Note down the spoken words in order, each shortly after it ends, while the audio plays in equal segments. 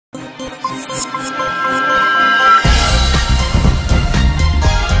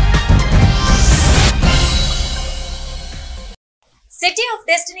Of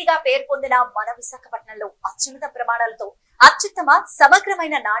డెస్టినీగా పేరు పొందిన మన విశాఖపట్నంలో అత్యున్నత ప్రమాణాలతో అత్యుత్తమ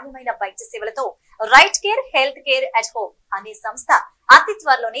సమగ్రమైన నాణ్యమైన వైద్య సేవలతో right care health care at home అనే సంస్థ అతి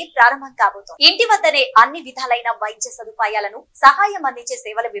త్వరలోనే ప్రారంభం కాబోతోంది. ఇంటి వద్దనే అన్ని విధాలైన వైద్య సదుపాయాలను సహాయం అందించే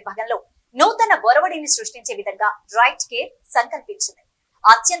సేవల విభాగంలో నూతన ఒరవడిని సృష్టించే విధంగా రైట్ కేర్ సంకల్పించింది.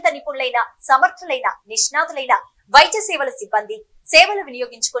 అత్యంత నిపుణులైన సమర్థులైన నిష్ణాతులైన వైద్య సేవల సిబ్బంది సేవలు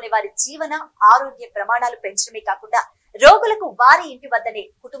వినియోగించుకునే వారి జీవన ఆరోగ్య ప్రమాణాలు పెంచడమే కాకుండా రోగులకు వారి ఇంటి వద్దనే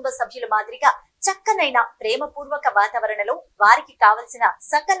కుటుంబ సభ్యుల మాదిరిగా చక్కనైన ప్రేమపూర్వక వాతావరణంలో వారికి కావలసిన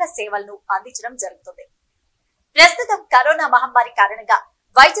సకల సేవలను అందించడం జరుగుతుంది. ప్రస్తుతం కరోనా మహమ్మారి కారణంగా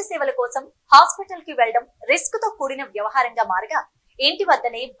వైద్య సేవల కోసం హాస్పిటల్ కి వెళ్లడం రిస్క్ తో కూడిన వ్యవహారంగా మారగా ఇంటి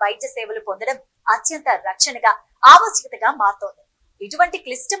వద్దనే వైద్య సేవలు పొందడం అత్యంత రక్షణగా ఆవశ్యకతగా మారుతోంది. ఇటువంటి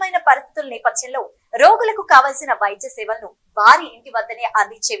క్లిష్టమైన పరిస్థితుల నేపథ్యంలో రోగులకు కావలసిన వైద్య సేవలను వారి ఇంటి వద్దనే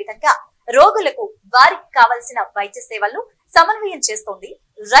అందించే విధంగా రోగులకు వారికి కావలసిన వైద్య సేవలను సమన్వయం చేస్తోంది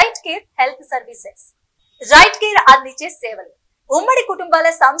right care health services. Right care అందించే సేవలు ఉమ్మడి కుటుంబాల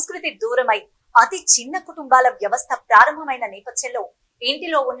సంస్కృతి దూరమై అతి చిన్న కుటుంబాల వ్యవస్థ ప్రారంభమైన నేపథ్యంలో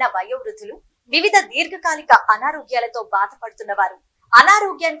ఇంటిలో ఉన్న వయోవృద్ధులు, వివిధ దీర్ఘకాలిక అనారోగ్యాలతో బాధపడుతున్న వారు,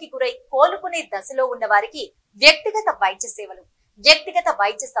 అనారోగ్యానికి గురై కోలుకునే దశలో ఉన్న వారికి వ్యక్తిగత వైద్య సేవలు, వ్యక్తిగత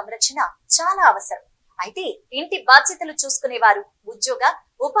వైద్య సంరక్షణ చాలా అవసరం. అయితే ఇంటి బాధ్యతలు చూసుకునేవారు ఉద్యోగ,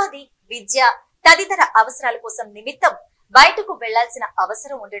 ఉపాధి, విద్య తదితర అవసరాల కోసం నిమిత్తం బయటకు వెళ్లాల్సిన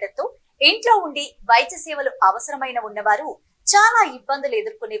అవసరం ఉండడంతో ఇంట్లో ఉండి వైద్య సేవలు అవసరమైన ఉన్నవారు చాలా ఇబ్బందులు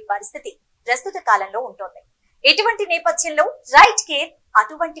ఎదుర్కొనే పరిస్థితి ప్రస్తుత కాలంలో ఉంటోంది. ఇటువంటి నేపథ్యంలో రైట్ కేర్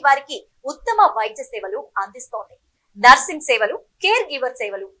అటువంటి వారికి ఉత్తమ వైద్య సేవలు అందిస్తోంది. నర్సింగ్ సేవలు, కేర్ గివర్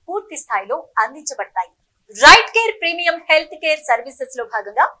సేవలు పూర్తి స్థాయిలో అందించబడతాయి. Right care premium health care services లో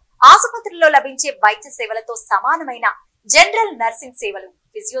భాగంగా ఆసుపత్రుల్లో లభించే వైద్య సేవలతో సమానమైన జనరల్ నర్సింగ్ సేవలు,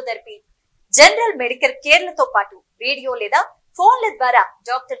 ఫిజియోథెరపీ, జనరల్ మెడికల్ కేర్లతో పాటు వీడియో లేదా ఫోన్ల ద్వారా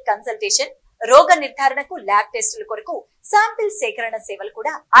డాక్టర్ కన్సల్టేషన్, రోగ నిర్ధారణకు ల్యాబ్ టెస్టుల కొరకు శాంపిల్ సేకరణ సేవలు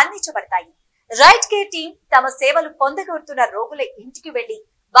కూడా అందించబడతాయి. రైట్ కేర్ టీం తమ సేవలు పొందగోరుతున్న రోగుల ఇంటికి వెళ్లి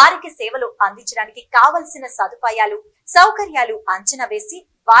వారికి సేవలు అందించడానికి కావలసిన సదుపాయాలు, సౌకర్యాలు అంచనా వేసి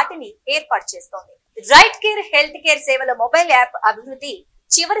వాటిని ఏర్పాటు చేస్తోంది. రైట్ కేర్ హెల్త్ కేర్ సేవల మొబైల్ యాప్ అభివృద్ధి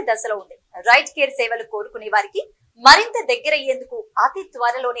చివరి దశలో ఉంది. రైట్ కేర్ సేవలు కోరుకునే వారికి మరింత దగ్గరయ్యేందుకు అతి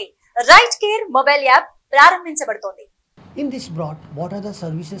త్వరలోనే right care mobile app ప్రారంభించబడుతోంది. In this broad, what are the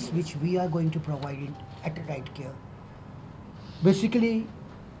services which we are going to provide at Ritecare? Basically,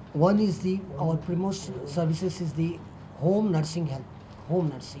 one is our premost services is the home nursing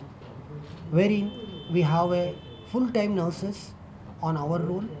wherein we have a full-time nurses on our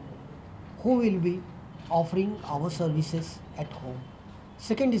role who will be offering our services at home.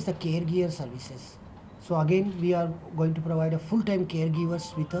 Second is the caregiver services. So again, we are going to provide a full-time caregivers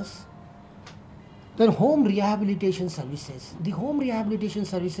with us. Then home rehabilitation services. The home rehabilitation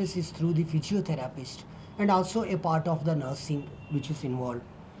services is through the physiotherapist and also a part of the nursing which is involved.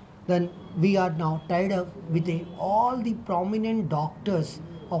 Then we are now tied up with all the prominent doctors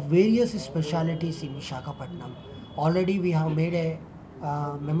of various specialities in Visakhapatnam. Already we have made a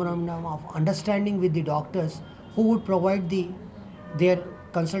memorandum of understanding with the doctors who would provide their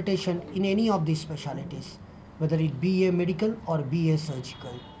consultation in any of these specialities, whether it be a medical or be a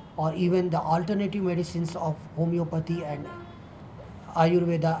surgical, or even the alternative medicines of homeopathy and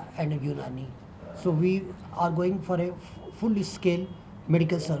Ayurveda and Unani. So we are going for a full scale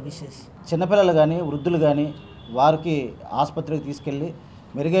medical services. చిన్నపిల్లలు కానీ వృద్ధులు కానీ వారికి ఆసుపత్రికి తీసుకెళ్ళి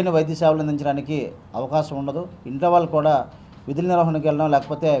మెరుగైన వైద్య సేవలు అందించడానికి అవకాశం ఉండదు. ఇంట్లో వాళ్ళు కూడా విధుల నిర్వహణకు వెళ్ళడం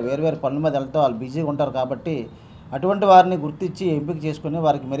లేకపోతే వేరువేరు పనుల మీద వెళ్తే వాళ్ళు బిజీగా ఉంటారు. కాబట్టి అటువంటి వారిని గుర్తించి ఎంపిక చేసుకుని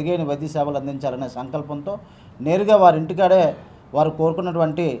వారికి మెరుగైన వైద్య సేవలు అందించాలనే సంకల్పంతో నేరుగా వారి ఇంటికాడే వారు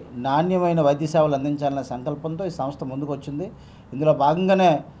కోరుకున్నటువంటి నాణ్యమైన వైద్య సేవలు అందించాలనే సంకల్పంతో ఈ సంస్థ ముందుకు వచ్చింది. ఇందులో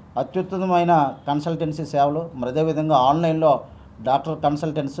భాగంగానే అత్యుత్తమమైన కన్సల్టెన్సీ సేవలు, మరి అదేవిధంగా ఆన్లైన్లో డాక్టర్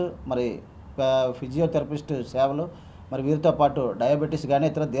కన్సల్టెంట్స్, మరి ఫిజియోథెరపిస్ట్ సేవలు, మరి వీరితో పాటు డయాబెటీస్ కానీ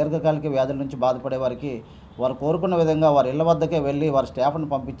ఇతర దీర్ఘకాలిక వ్యాధుల నుంచి బాధపడే వారికి వారు కోరుకున్న విధంగా వారి ఇళ్ల వద్దకే వెళ్ళి వారి స్టాఫ్ను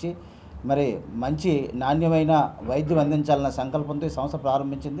పంపించి మరి మంచి నాణ్యమైన వైద్యం అందించాలనే సంకల్పంతో ఈ సంస్థ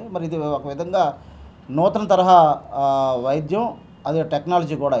ప్రారంభించింది. మరి ఇది ఒక విధంగా నూతన తరహా వైద్యం, అదే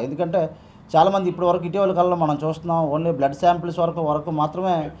టెక్నాలజీ కూడా. ఎందుకంటే చాలామంది ఇప్పటి వరకు ఇటీవల కాలంలో మనం చూస్తున్నాం ఓన్లీ బ్లడ్ శాంపిల్స్ వరకు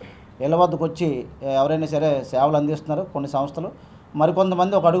మాత్రమే ఇళ్ల వద్దకు వచ్చి ఎవరైనా సరే సేవలు అందిస్తున్నారు కొన్ని సంస్థలు.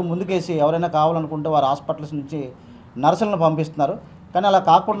 మరికొంతమంది ఒక అడుగు ముందుకేసి ఎవరైనా కావాలనుకుంటే వారి హాస్పిటల్స్ నుంచి నర్సులను పంపిస్తున్నారు. కానీ అలా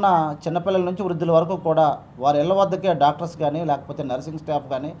కాకుండా చిన్నపిల్లల నుంచి వృద్ధుల వరకు కూడా వారి ఇళ్ల వద్దకే డాక్టర్స్ కానీ లేకపోతే నర్సింగ్ స్టాఫ్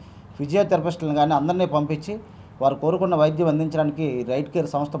కానీ ఫిజియోథెరపిస్టులను కానీ అందరినీ పంపించి వారు కోరుకున్న వైద్యం అందించడానికి రైట్ కేర్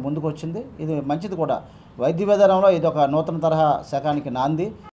సంస్థ ముందుకు వచ్చింది. ఇది మంచిది కూడా. వైద్య విధానంలో ఇది ఒక నూతన తరహా శకానికి నాంది.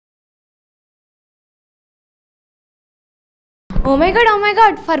 Oh my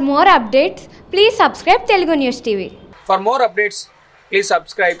god, for more updates, please subscribe Telugu News TV. For more updates, please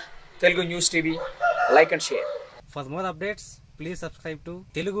subscribe Telugu News TV, like and share. For more updates, please subscribe to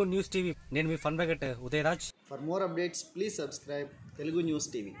Telugu News TV. నేను మీ fun bucket Udayraj. For more updates, please subscribe Telugu News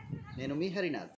TV. నేను మీ హరినాథ్.